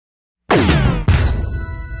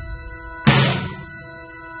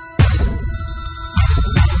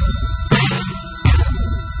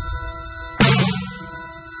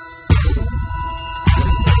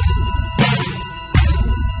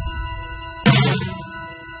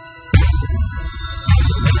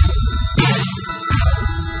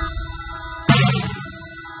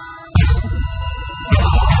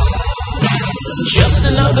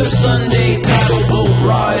another Sunday paddle boat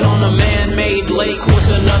ride on a man-made lake with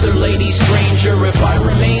another lady stranger. If I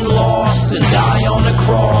remain lost and die on a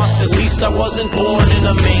cross, at least I wasn't born in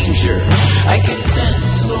a manger. I can sense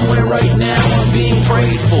somewhere right now I'm being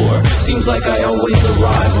prayed for. Seems like I always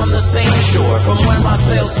arrive on the same shore. From where my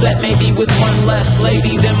sails set, maybe with one less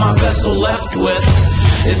lady than my vessel left with.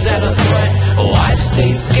 Is that a threat? Oh, I've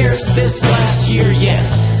stayed scarce this last year,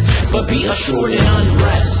 yes, but be assured in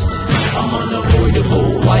unrest I'm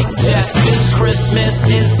unavoidable like death. This Christmas,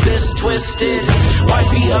 is this twisted? Why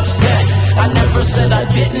be upset? I never said I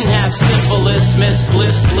didn't have syphilis. Miss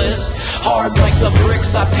listless, hard like the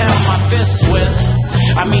bricks I pound my fists with.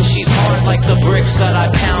 I mean, she's hard like the bricks that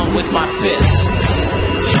I pound with my fists.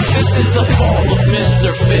 This is the fall of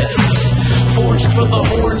Mr. Fists, forged for the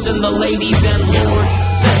hordes and the ladies and lords,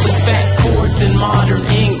 set with fat chords in modern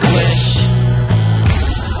English.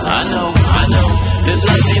 I know, there's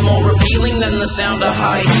nothing more repealing than the sound of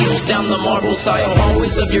high heels down the marble tile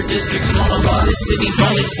hallways of your district's monollotted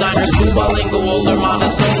city-funded Steiner school, bilingual, older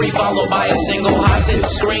Montessori, followed by a single high-pitched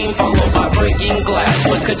scream, followed by breaking glass.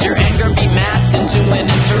 But could your anger be mapped into an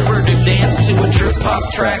interpretive dance to a trip-hop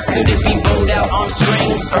track? Could it be bowed out on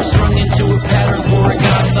strings or strung into a pattern for a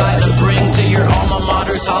God's eye to bring to your alma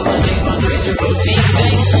mater's holiday fundraiser boutique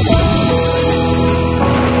thing?